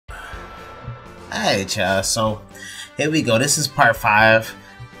Alright, y'all, so here we go. This is part 5.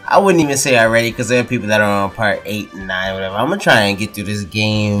 I wouldn't even say already because there are people that are on part 8 and 9, whatever. I'm gonna try and get through this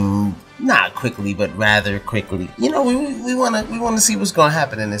game not quickly, but rather quickly. You know, we wanna see what's gonna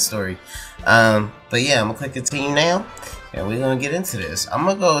happen in this story. But yeah, I'm gonna click continue now, and we're gonna get into this. I'm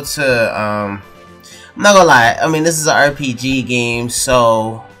gonna go to I'm not gonna lie. I mean, this is an RPG game,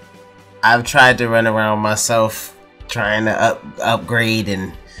 so I've tried to run around myself trying to upgrade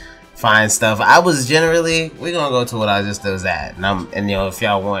and find stuff. I was generally, we're gonna go to what I just was at, and you know, if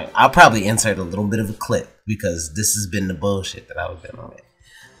y'all want, I'll probably insert a little bit of a clip because this has been the bullshit that I've been on it.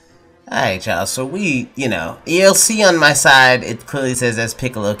 Alright, y'all, so you'll see on my side, it clearly says that's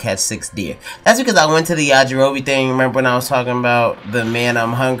Piccolo catch 6 deer. That's because I went to the Yajirobe thing. Remember when I was talking about the man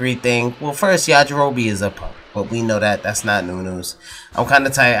I'm hungry thing? Well, first, Yajirobe is a punk, but we know that that's not new news. I'm kind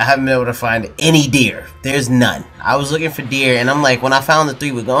of tired. I haven't been able to find any deer. There's none. I was looking for deer, and I'm like, when I found the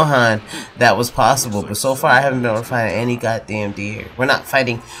 3 with Gohan, that was possible, but so far I haven't been able to find any goddamn deer. We're not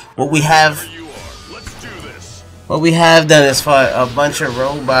fighting. What we have done is fought a bunch of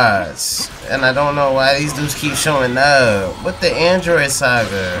robots, and I don't know why these dudes keep showing up. What the Android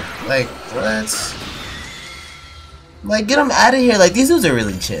Saga? Like, what? Like, get them out of here. Like, these dudes are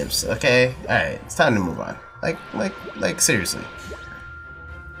really chips, okay? Alright, it's time to move on. Like, seriously.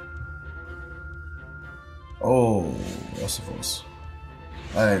 Oh, what's the voice?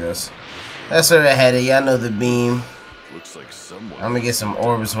 Oh, there it goes. That's where I had it. Y'all know the beam. Looks like someone. I'm gonna get some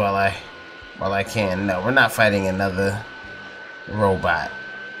orbs while I can. No, we're not fighting another robot.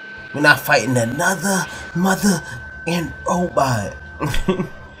 We're not fighting another mother and robot.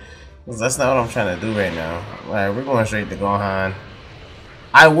 That's not what I'm trying to do right now. Alright, we're going straight to Gohan.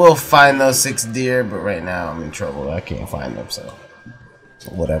 I will find those 6 deer, but right now I'm in trouble. I can't find them, so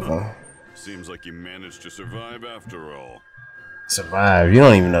whatever. Seems like you managed to survive after all. Survive? You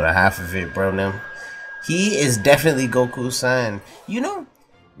don't even know the half of it, bro. Them. He is definitely Goku's son. You know.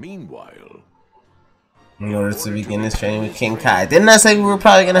 Meanwhile, in order to begin this training with King Kai. Didn't I say we were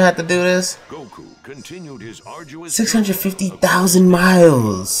probably gonna have to do this? Goku continued his arduous 650,000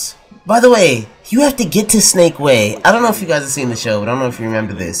 miles. By the way, you have to get to Snake Way. I don't know if you guys have seen the show, but I don't know if you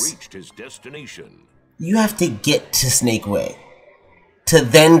remember this. reached his destination. You have to get to Snake Way to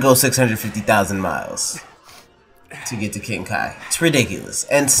then go 650,000 miles to get to King Kai. It's ridiculous.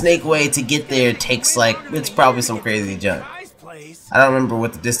 And Snake Way to get there takes like, it's probably some crazy junk. I don't remember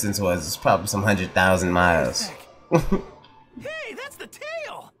what the distance was. It's probably some 100,000 miles. Hey, that's the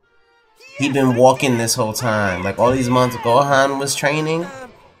tail. He'd been walking this whole time. Like all these months Gohan was training.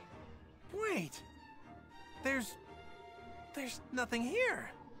 Wait. There's nothing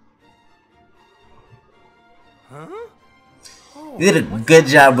here. Huh? Oh, They did a good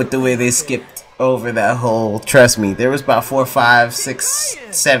job with the way they skipped over that whole. Trust me, there was about 4, 5, 6,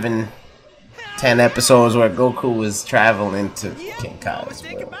 7, 10 episodes where Goku was traveling to King Kai as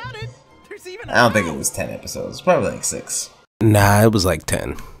well. I don't think it was 10 episodes. It's probably like 6. Nah, it was like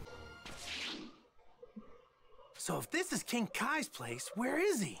 10. So if this is King Kai's place, where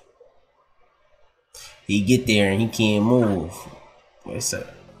is he? He get there and he can't move. What's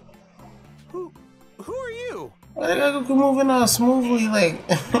up? Who are you? Why they got Goku moving all smoothly like?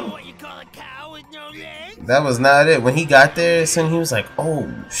 What you call a cow with no legs? That was not it. When he got there, soon he was like,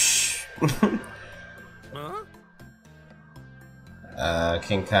 "Oh shh." Huh?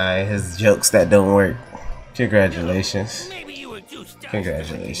 King Kai, his jokes that don't work. Congratulations. Maybe you were too stuck.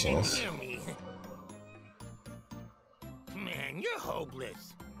 Congratulations. Man, you're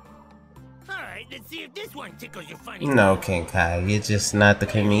hopeless. Alright, let's see if this one tickles your funny. No, King Kai, you're just not the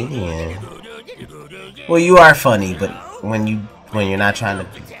comedian. Well, you are funny, but when you're not trying to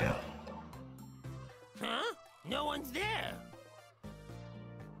be that. Huh? No one's there.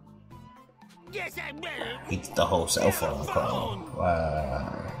 Guess I better. Eats the whole cell phone call.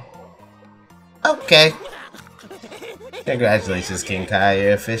 Wow. Okay. Congratulations, King Kai.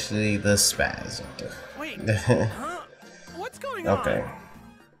 You're officially the spaz. Wait. Huh? What's going on? Okay.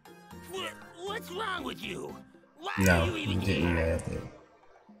 What's wrong with you? Why No, are you even you didn't here? know that.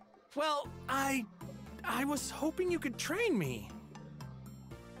 Well, I was hoping you could train me.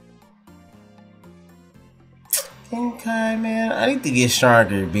 King Kai, man, I need to get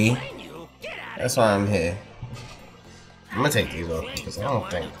stronger, B. Train you? Get out of That's why I'm here. I'm gonna take these off because I don't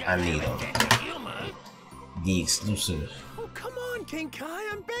think I need them. humor. The exclusive. Oh, come on, King Kai,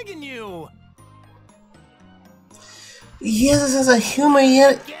 I'm begging you. Yes, has a humor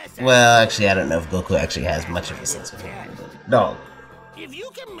yet. Well, actually, I don't know if Goku actually has much of a sense of humor. Dog. If you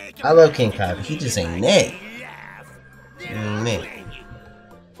can make I love King Kai, but he just ain't Nick. laugh, then I'll Nick. train you.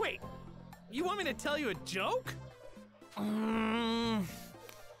 Wait, you want me to tell you a joke?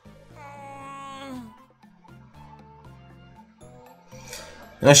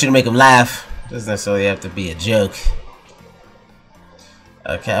 I want you to make them laugh. Doesn't necessarily have to be a joke.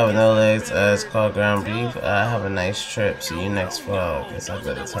 A cat with no legs, it's called ground beef. Have a nice trip. See you next fall. Guess I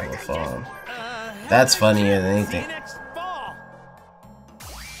better tell the phone. That's funnier than anything.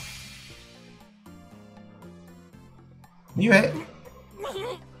 You right.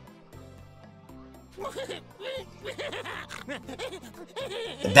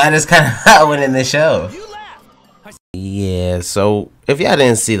 That is kind of how it went in the show. Yeah, so if y'all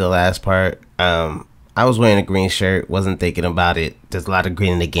didn't see the last part, I was wearing a green shirt, wasn't thinking about it. There's a lot of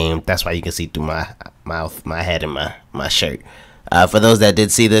green in the game. That's why you can see through my mouth, my head, and my shirt. For those that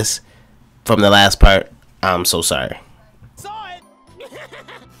did see this from the last part, I'm so sorry. Saw it.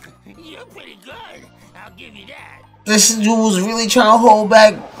 You're pretty good. I'll give you that. This dude was really trying to hold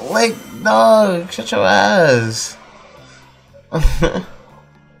back. Like, dog, shut your ass. That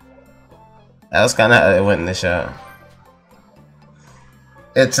was kind of how it went in the show.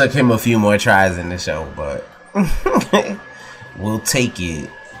 It took him a few more tries in the show, but we'll take it.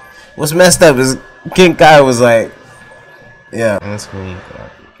 What's messed up is King Kai was like, yeah. That's cool.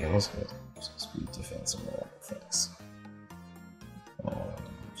 Okay, let's go. Speed defense and all effects.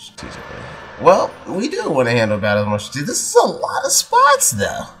 Strategically. Well, we do want to handle battles more strategically. This is a lot of spots,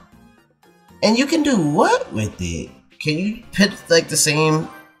 though. And you can do what with it? Can you put like the same?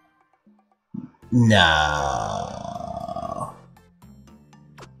 No.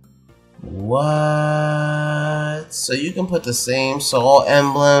 What? So you can put the same soul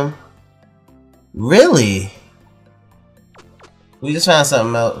emblem? Really? We just found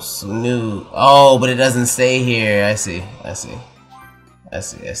something else new. Oh, but it doesn't stay here. I see.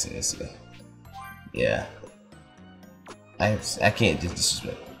 Yeah. I can't do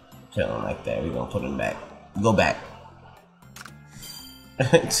disrespect. Kill him like that. We're gonna put him back. Go back.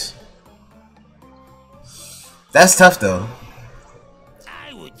 That's tough though.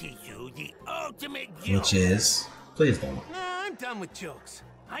 I will teach you the ultimate joke. Which is, please don't. I'm done with jokes.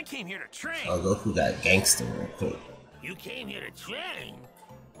 I came here to train. Oh, Goku got gangster real quick. You came here to train?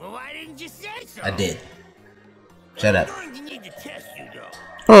 Well, why didn't you say so? I did. Shut up. I'm going to need to test you, though.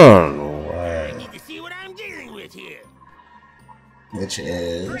 Oh, I need to see what I'm dealing with here. Which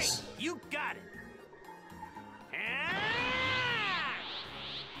is. Great, you got it. Ah!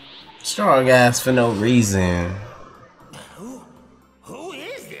 Strong ass for no reason. Who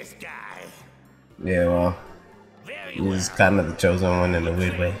is this guy? Yeah, well, he's kind of the chosen one in a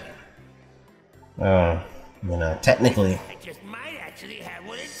weird way. You know, technically. I just might actually have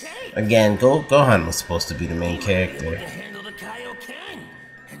what it takes. Again, Gohan was supposed to be the main character. To handle the Kaioken,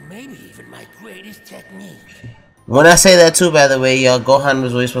 and maybe even my greatest technique. When I say that too, by the way, y'all, Gohan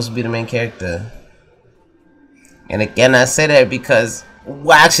was really supposed to be the main character. And again, I say that because,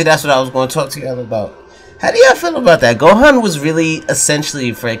 well, actually, that's what I was going to talk to y'all about. How do y'all feel about that? Gohan was really,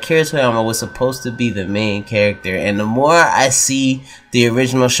 essentially, for Akira Toriyama, was supposed to be the main character. And the more I see the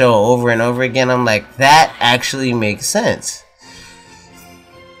original show over and over again, I'm like, that actually makes sense.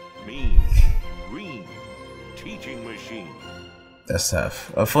 Mean, green, teaching machine. That's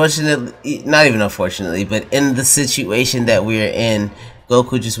tough. Unfortunately, not even unfortunately, but in the situation that we're in,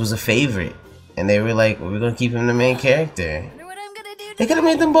 Goku just was a favorite. And they were like, well, we're going to keep him the main character. They could have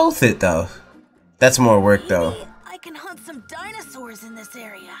made them both it, though. That's more work, though. I can hunt some dinosaurs in this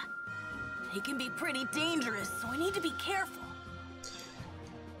area. They can be pretty dangerous, so I need to be careful.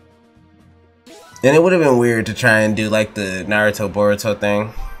 And it would have been weird to try and do like the Naruto Boruto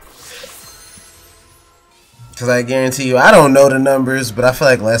thing. Because I guarantee you, I don't know the numbers, but I feel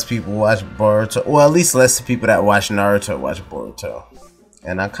like less people watch Boruto. Well, at least less people that watch Naruto watch Boruto.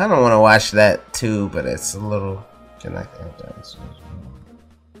 And I kind of want to watch that too, but it's a little... Can I count that?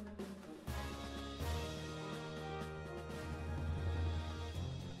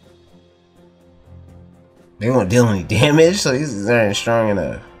 They won't deal any damage, so these aren't strong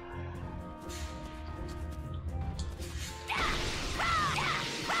enough.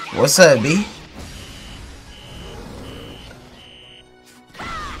 What's up, B?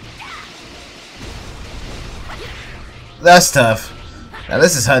 That's tough. Now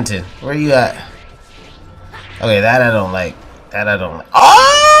this is hunting. Where you at? Okay, that I don't like. That I don't like. Oh!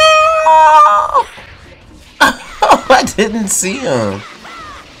 I didn't see him.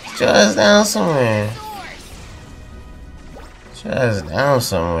 Just down somewhere. Just down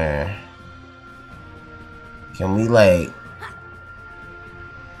somewhere. Can we like...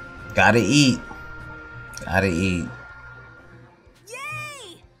 Gotta eat. Gotta eat.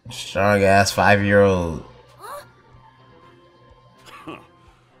 Yay! Strong ass 5-year-old.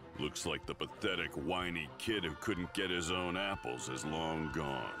 Looks Looks like the pathetic, whiny kid who couldn't get his own apples is long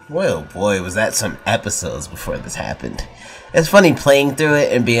gone. Well, boy, was that some episodes before this happened. It's funny playing through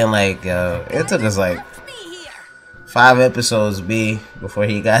it and being like, it took us like 5 episodes, before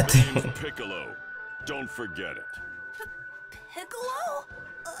he got there. Piccolo. Don't forget it. Piccolo?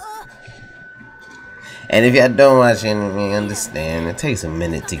 And if y'all don't watch anime, understand, it takes a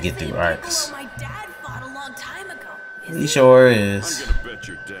minute to get through arcs. My dad fought a long time ago. He sure is. I'm gonna bet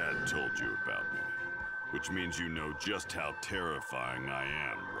your dad told you about me. Which means you know just how terrifying I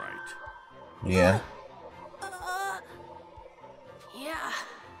am, right? Yeah. Yeah.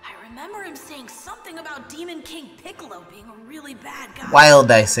 I remember him saying something about Demon King Piccolo being a really bad guy.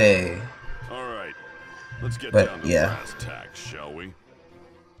 Wild, I say. Alright, let's get But, down to yeah. brass tacks, shall we?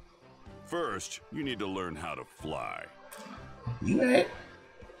 First, you need to learn how to fly. You right?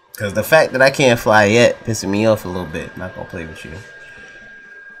 Because the fact that I can't fly yet pissing me off a little bit. Not gonna play with you.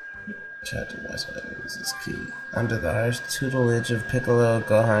 Chapter is his key. Under the harsh tutelage of Piccolo,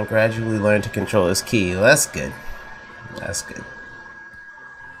 Gohan gradually learned to control his ki. Well, that's good. That's good.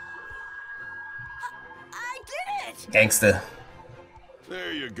 I did it! Gangsta.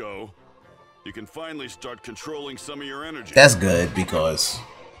 There you go. You can finally start controlling some of your energy. That's good because.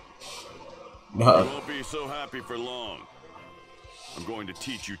 You won't be so happy for long. I'm going to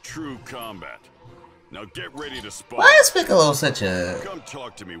teach you true combat. Now get ready to spar. Why is Piccolo such a. Come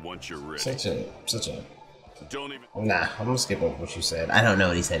talk to me once you're ready. Such a. Don't even. Nah, I'm gonna skip over what you said. I don't know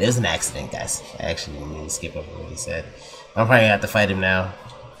what he said. It was an accident, guys. I actually didn't mean to skip over what he said. I'm probably gonna have to fight him now.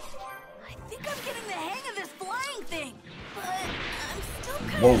 I think I'm getting the hang of this flying thing, but I'm still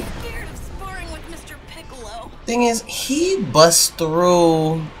kind Whoa. of scared of sparring with Mr. Piccolo. Thing is, he busts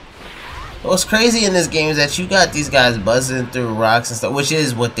through. What's crazy in this game is that you got these guys buzzing through rocks and stuff, which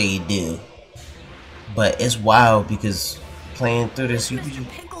is what they do. But it's wild because playing through this, you Mr.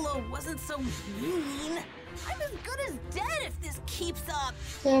 Piccolo wasn't so mean. I'm as good as dead if this keeps up.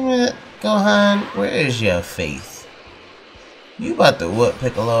 damn it, Gohan, where is your faith? You about to whoop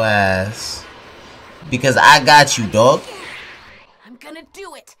Piccolo ass because I got you, dog. I'm gonna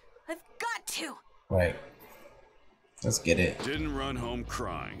do it. I've got to. Right. Let's get it. Didn't run home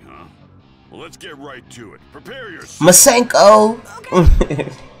crying, huh? Well, let's get right to it. Prepare yourself. Masenko.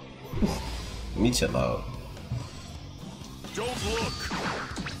 Me chill out. Don't look.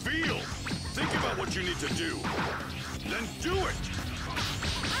 Feel. Think about what you need to do. Then do it.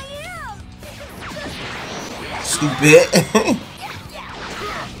 I am. Stupid.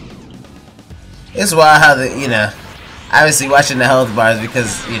 It's wild how the, obviously watching the health bars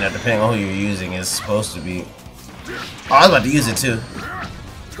because, depending on who you're using is supposed to be. Oh, I was about to use it too.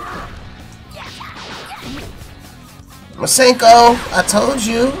 Masenko, I told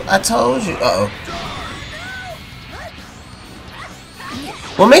you. Uh-oh.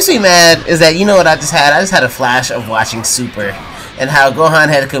 What makes me mad is that, you know what I just had? I just had a flash of watching Super and how Gohan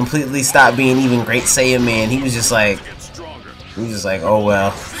had completely stopped being even Great Saiyan Man. He was just like, oh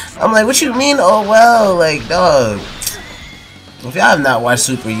well. I'm like, what you mean, oh well? Like, dog. If y'all have not watched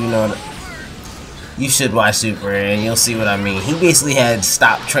Super, you should watch Super and you'll see what I mean. He basically had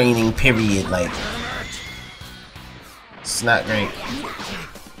stopped training, period. Like, it's not great.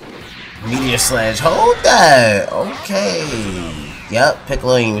 Meteor Sledge, hold that! Okay. Yup,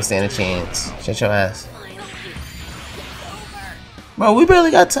 Piccolo ain't even stand a chance. Shut your ass. Bro, we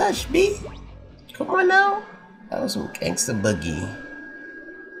barely got touched, B. Come on now. That was some gangsta boogie.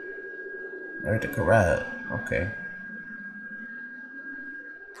 Or the Kakarot. Okay.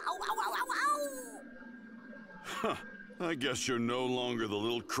 Huh. I guess you're no longer the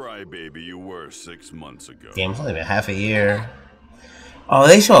little crybaby you were 6 months ago. Game's only been half a year. Oh,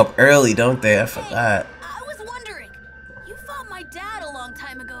 they show up early, don't they? I forgot. I was wondering. You fought my dad a long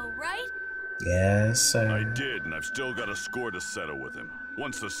time ago, right? Yes, sir. I did, and I've still got a score to settle with him.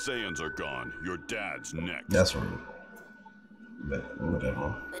 Once the Saiyans are gone, your dad's next. That's right. But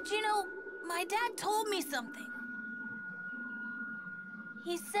whatever. But my dad told me something.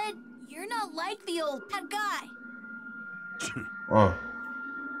 He said you're not like the old bad guy. Oh.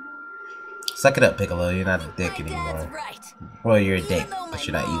 Suck it up, Piccolo. You're not a dick My dad's anymore. right. Well, you're a Even dick, though my but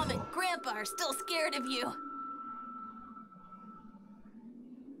you're not mom evil. and grandpa are still scared of you.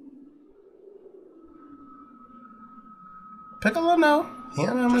 Piccolo, no. He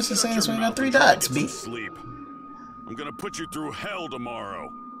don't know how much to say, so he got 3 Try to dots, get B. some sleep. I'm gonna put you through hell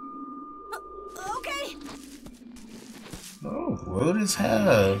tomorrow. Okay. Oh, rude as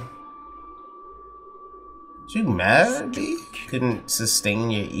hell. You mad, B? Couldn't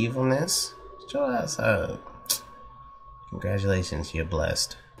sustain your evilness? Shut your ass up. Congratulations, you're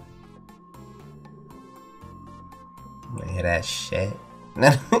blessed. I hear that shit.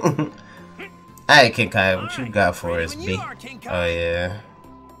 Alright, King Kai, what you got for us, B? Oh, yeah.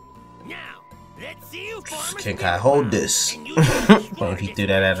 Now, let's see you form a King spirit Kai, hold bomb, this. and you can destroy If he this threw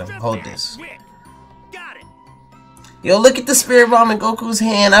that at him, monster hold fast this. quick. Got it. Yo, look at the spirit bomb in Goku's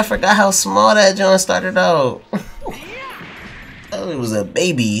hand. I forgot how small that joint started out. Oh, it was a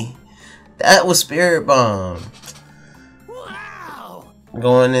baby. That was spirit bomb. Wow.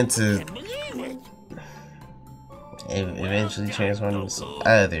 Going into Can't believe it. eventually transforming into some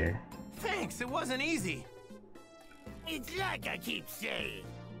other. Thanks, it wasn't easy. It's like I keep saying.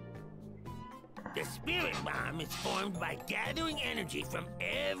 The spirit bomb is formed by gathering energy from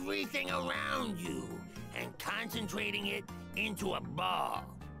everything around you and concentrating it into a ball.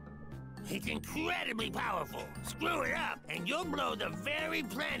 It's incredibly powerful. Screw it up, and you'll blow the very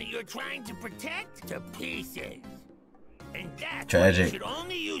planet you're trying to protect to pieces. And that's Tragic. why you should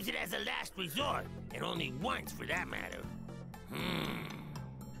only use it as a last resort, and only once for that matter.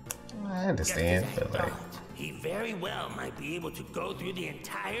 I understand, Just as I but like, thought, he very well might be able to go through the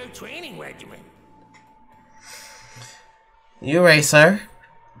entire training regimen. you're right, sir.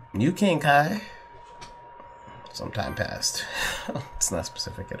 You King Kai. Some time passed. It's not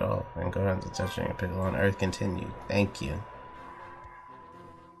specific at all. And Gohan's touching a Piccolo on Earth continued. Thank you.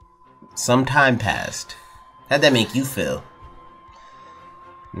 Some time passed. How'd that make you feel?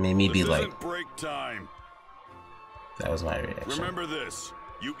 It made me be This like, isn't break time. that was my reaction. Remember this.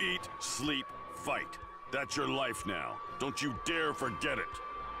 You eat, sleep, fight. That's your life now. Don't you dare forget it.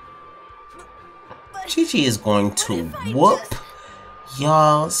 Chi-Chi is going to whoop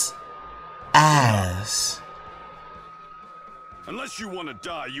y'all's ass. Unless you want to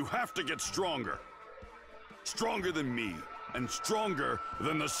die, you have to get stronger. Stronger than me, and stronger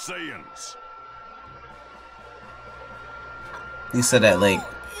than the Saiyans. You said that like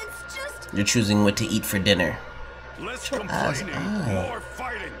It's just... you're choosing what to eat for dinner. Less ass complaining, up. more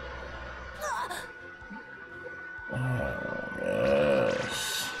fighting.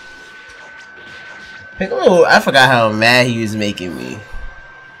 Piccolo, I forgot how mad he was making me.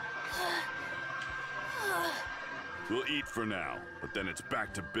 We'll eat for now, but then it's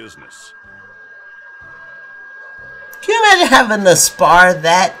back to business. Can you imagine having to spar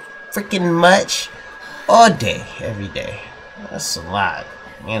that freaking much all day, every day? That's a lot,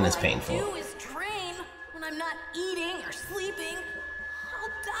 and it's All painful. I do is train. When I'm not eating or sleeping, I'll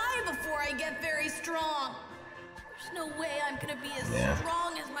die before I get very strong. There's no way I'm gonna be as Yeah.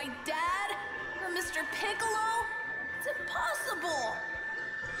 strong as my dad or Mr. Piccolo. It's impossible.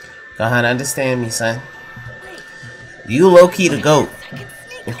 Gohan, understand me, son. Wait, You low-key the GOAT. I can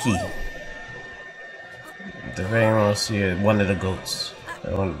sneak Low-key. home. The very most, you're one of the GOATs.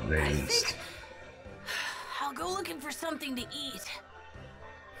 One of the very I least. think I'll go looking for something to eat.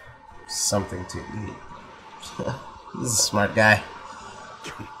 Something to eat. This is a smart guy.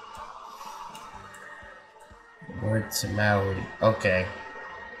 Word to Maui. Okay.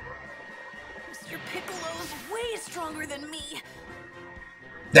 Mr. Piccolo's way stronger than me.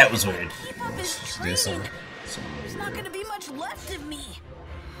 That was weird. Keep up his There's training. some There's not gonna be much left of me.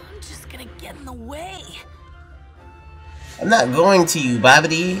 I'm just gonna get in the way. I'm not going to you,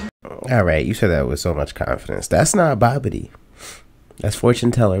 Bobbity. Alright, you said that with so much confidence. That's not Bobbity. That's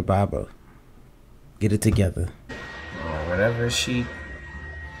fortune teller Baba. Get it together. Whatever she...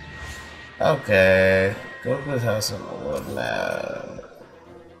 Okay. Goku's house in the world now.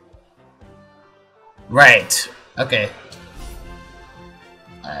 Right. Okay.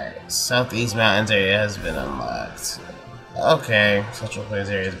 Alright. Southeast Mountains area has been unlocked. Okay, Central Plains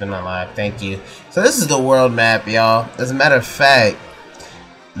area has been unlocked. Thank you. So this is the world map, y'all. As a matter of fact,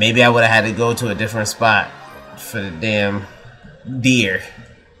 maybe I would have had to go to a different spot for the damn deer.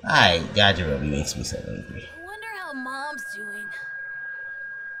 Alright, Yajirobe makes me so angry. I wonder how Mom's doing.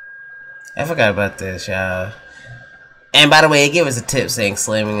 I forgot about this, y'all. And by the way, it gave us a tip saying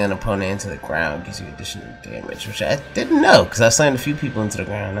slamming an opponent into the ground gives you additional damage, which I didn't know because I slammed a few people into the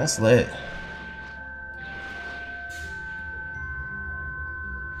ground. That's lit.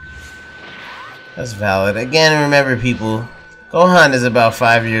 That's valid. Again, remember people, Gohan is about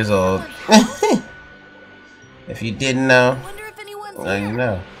 5 years old. If you didn't know, I wonder if anyone's now here. you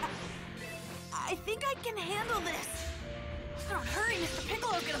know. I think I can handle this. Don't hurry, Mr.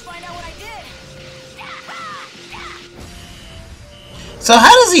 Piccolo's gonna find out what I did. So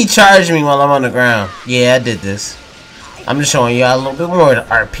how does he charge me while I'm on the ground? Yeah, I did this. I'm just showing you a little bit more of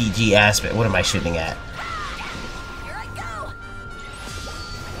the RPG aspect. What am I shooting at? Here I go.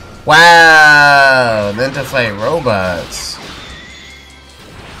 Wow! Then to fight robots.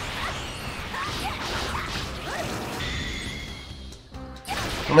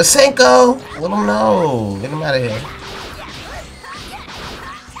 Masenko! Let him know. Get him out of here.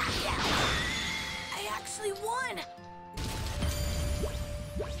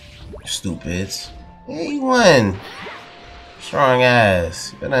 Stupids. Yeah, you won. Strong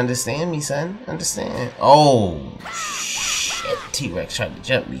ass. You better understand me, son. Understand. Oh, shit. T-Rex tried to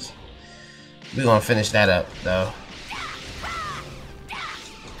jump me. We're gonna finish that up, though.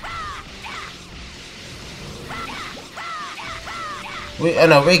 Oh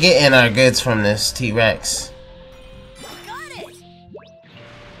no, we're getting our goods from this T-Rex.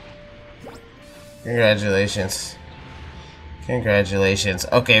 Congratulations. Congratulations.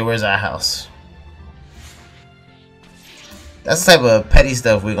 Okay, where's our house? That's the type of petty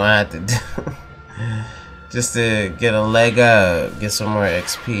stuff we're gonna have to do. Just to get a leg up, get some more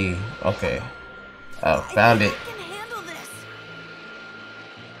XP. Okay. Oh, found it.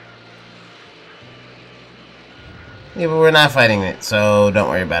 Yeah, but we're not fighting it, so don't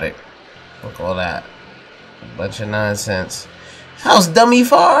worry about it. Look at all that. A bunch of nonsense. How's dummy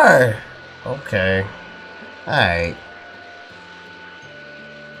far? Okay. Alright.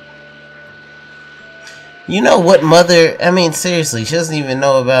 You know what mother... I mean, seriously, she doesn't even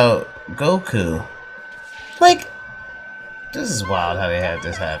know about Goku. Like, this is wild how they had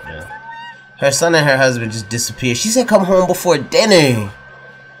this happen. Her son and her husband just disappeared. She said come home before dinner.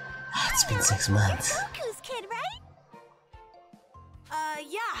 It's been 6 months. Goku's kid, right?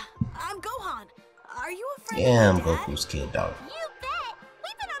 Yeah. I'm Gohan. Are you afraid Yeah, of I'm my dad? Goku's kid, dog. You bet.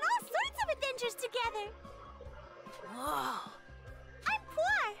 We've been on all sorts of adventures together. Whoa. I'm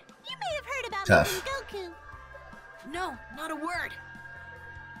poor. You may have heard about Tough. me from Goku. No, not a word.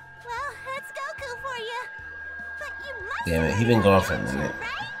 Well, that's Goku for you. But you must Damn it, have he heard been about gone for a Yamcha, minute.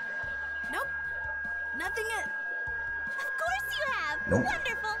 right? Nope. Nothing yet. Of course you have. Nope.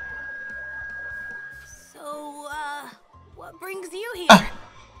 Wonderful. So, what brings you here?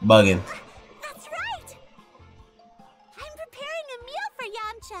 Bugging. That's right. I'm preparing a meal for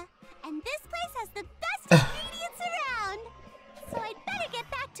Yamcha, and this place has the best ingredients around. So I'd better get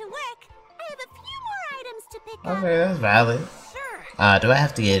back to work. I have a few more items to pick up. Okay, that's valid. Sure. Do I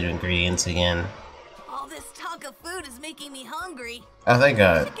have to get ingredients again? All this talk of food is making me hungry. Oh, thank I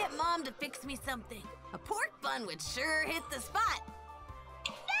God. should get Mom to fix me something. A pork bun would sure hit the spot.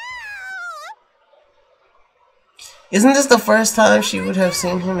 No! Isn't this the first time she would have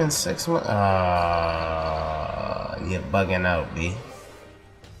seen him in 6 months? You're bugging out, B.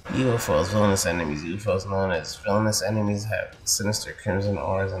 UFOs, villainous enemies. UFOs known as villainous enemies have sinister crimson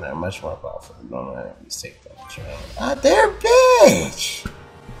auras and are much more powerful than normal enemies. Take them. They're bitch!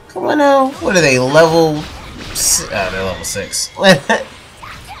 Come on now. What are they, level... they're level 6.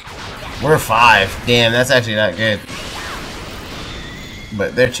 We're 5. Damn, that's actually not good.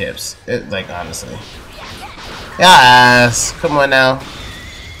 But they're chips. Like, honestly. Yes! Come on now.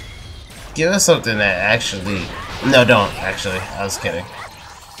 Give us something that actually... No, don't, actually. I was kidding.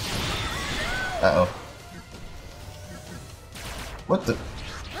 Uh-oh. What the...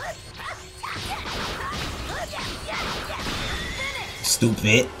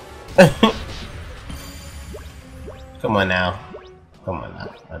 Stupid. Come on now. Come on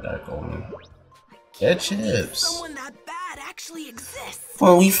now, my dark omen. They're chips. Someone that bad actually exists.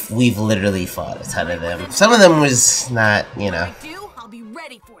 Well, we've literally fought a ton of them. Some of them was not, you know. If I do, I'll be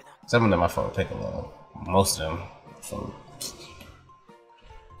ready for them. Some of them I fought Piccolo. Most of them from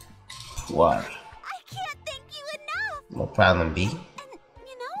what? I can't thank you enough. No problem, B. And, you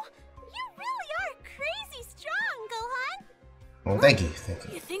know, you really are crazy strong, Gohan. Well, thank you, thank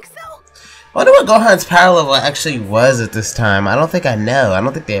you. You think so? I wonder what Gohan's power level actually was at this time. I don't think I know. I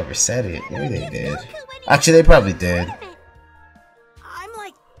don't think they ever said it. Maybe they did. Actually, they probably did. I'm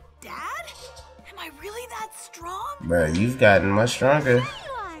like, Dad? Am I really that strong? Bro, you've gotten much stronger. You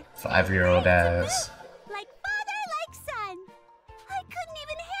are. 5-year-old ass. Like father, like son. I couldn't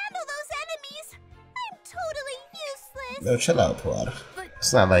even handle those enemies. I'm totally useless. Yo, chill out, Puar. But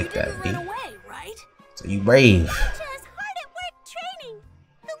It's not like you that, didn't B. run away, right? So you brave. Yamcha is hard at work training.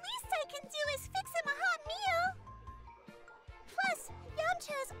 The least I can do is fix him a hot meal. Plus,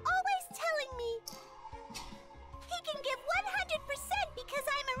 Yamcha is always telling me he can give 100% because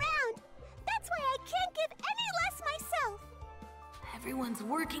I'm around. That's why I can't give any less myself. Everyone's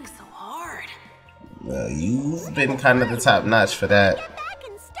working so hard. Well, you've been kind of the top notch for that. Get back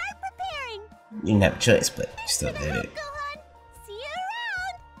and start preparing. You didn't have a choice, but you still did it. Gohan, see you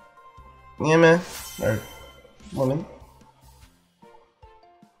around. Yeah, man. Or woman.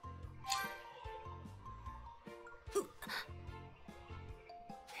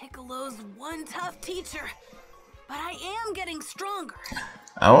 Piccolo's one tough teacher, but I am getting stronger.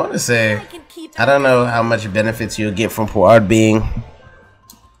 I want to say, I can keep I don't know how much benefits you'll get from Puar being,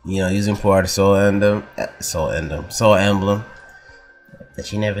 you know, using Puar Soul Emblem.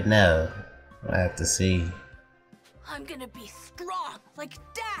 But you never know. I have to see. I'm gonna be strong like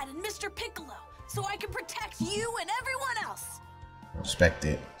Dad and Mr. Piccolo, so I can protect you and everyone else. Respect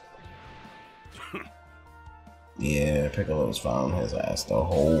it. Yeah, Piccolo's found his ass the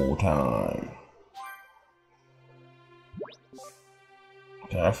whole time.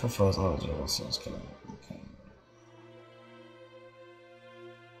 I fulfill all the Genesis.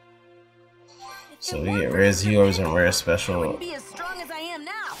 So we get rare Zeros and rare special Be as strong as I am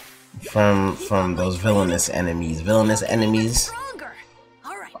now. from those villainous enemies. Villainous enemies. Stronger.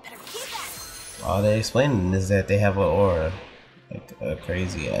 All right, better keep that. All they explaining is that they have an aura, like a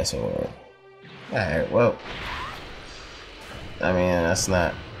crazy ass aura. Alright, well, I mean that's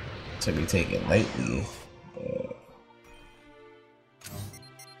not to be taken lightly. But...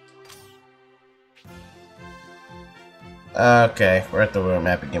 Okay, we're at the world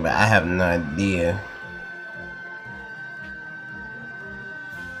map again, but I have no idea.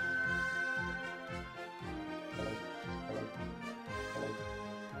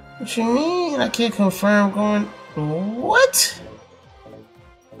 What you mean? I can't confirm going. What?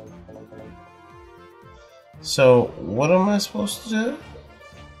 So, what am I supposed to do?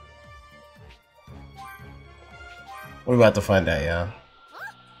 We're about to find out, y'all.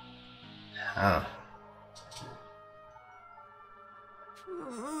 Huh.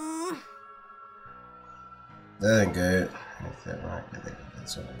 That ain't good.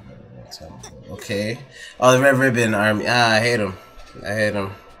 Okay. Oh, the Red Ribbon Army. Ah, I hate him. I hate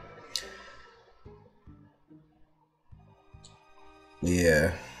him.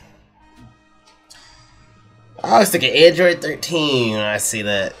 Yeah. I was thinking Android 13 when I see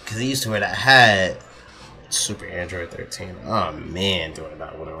that, because he used to wear that hat. Super Android 13. Oh man, do I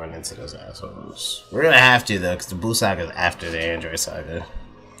not want to run into those assholes. We're gonna have to though, because the Blue Saga is after the Android Saga.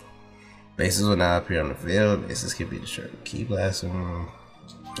 Bases will now appear on the field. Bases can be destroyed. Key blasting.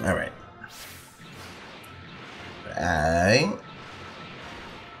 Alright. Alright.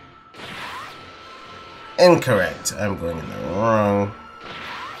 Incorrect. I'm going in the wrong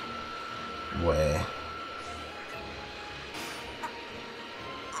way.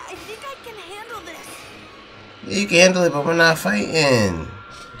 I think I can handle this. Yeah, you can handle it, but we're not fighting.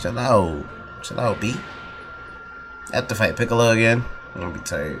 Chill out. Chill out, B. I have to fight Piccolo again. I'm gonna be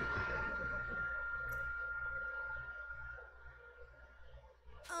tired.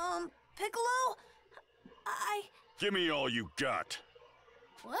 Piccolo? Give me all you got.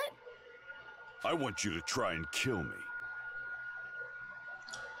 What? I want you to try and kill me.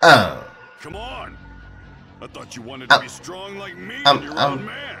 Come on! I thought you wanted to be strong like me and your own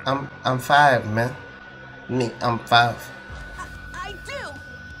man. I'm 5, man. I'm 5. I do.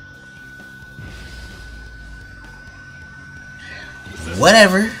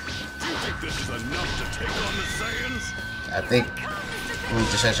 Whatever. Do you think this is enough to take on the Saiyans? I think you need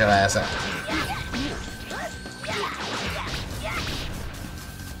to shut your ass up.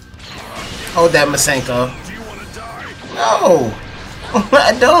 Hold that, Masenko. Do you want to die? No,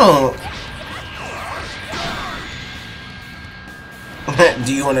 I don't.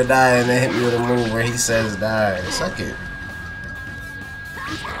 Do you want to die? And then hit me with a move where he says die. Suck it.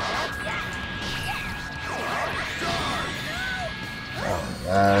 Oh my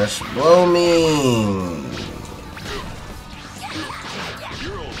gosh, blow me.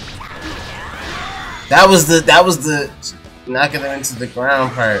 That was the knocking them into the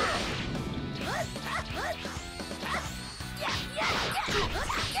ground part.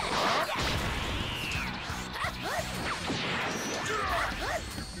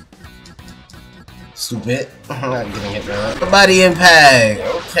 Stupid. I'm not getting hit by that. Body impact.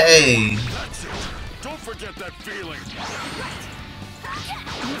 Okay. Don't forget that feeling.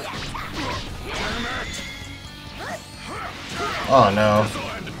 Oh no.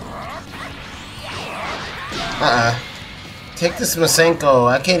 Take this Masenko.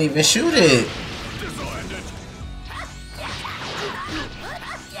 I can't even shoot it.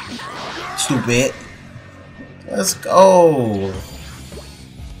 Stupid. Let's go.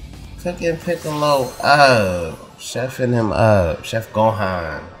 Fucking Piccolo up. Chefing him up. Chef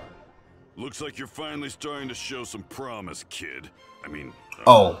Gohan. Looks like you're finally starting to show some promise, kid. I mean...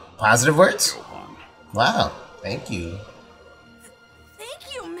 Oh, positive words? Gohan. Wow. Thank you.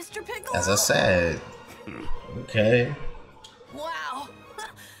 Thank you, Mr. Piccolo. As I said. Okay. Wow.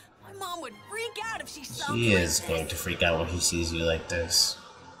 My mom would freak out if she saw me. She is going to freak out when he sees you like this.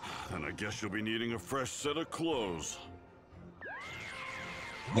 And I guess you'll be needing a fresh set of clothes.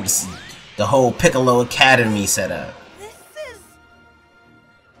 It's the whole Piccolo Academy setup. This is...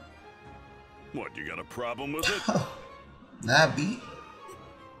 What, you got a problem with it? Nah, B.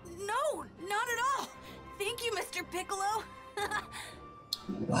 No, not at all. Thank you, Mr. Piccolo.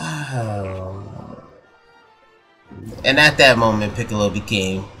 Wow. And at that moment, Piccolo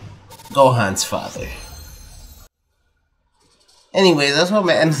became Gohan's father. Anyways, that's what I'm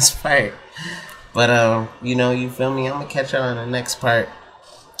gonna end this part. But you know, you feel me? I'm gonna catch y'all on the next part.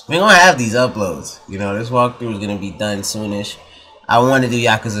 We're gonna have these uploads. You know, this walkthrough is gonna be done soonish. I want to do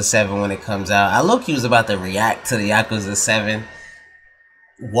Yakuza 7 when it comes out. I low-key was about to react to the Yakuza 7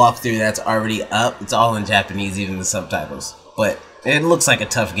 walkthrough that's already up. It's all in Japanese, even the subtitles. But it looks like a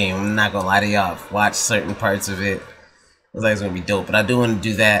tough game. I'm not gonna lie to y'all. Watch certain parts of it. Looks like it's gonna be dope. But I do want to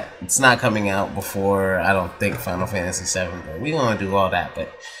do that. It's not coming out before, I don't think, Final Fantasy 7. But we're gonna do all that.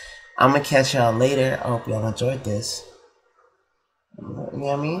 But I'm gonna catch y'all later. I hope y'all enjoyed this. You know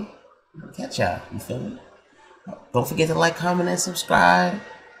what I mean? Catch y'all. You feel me? Don't forget to like, comment, and subscribe.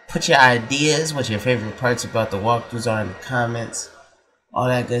 Put your ideas, what your favorite parts about the walkthroughs are in the comments. All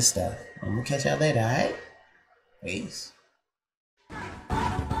that good stuff. I'm gonna catch y'all later, alright? Peace.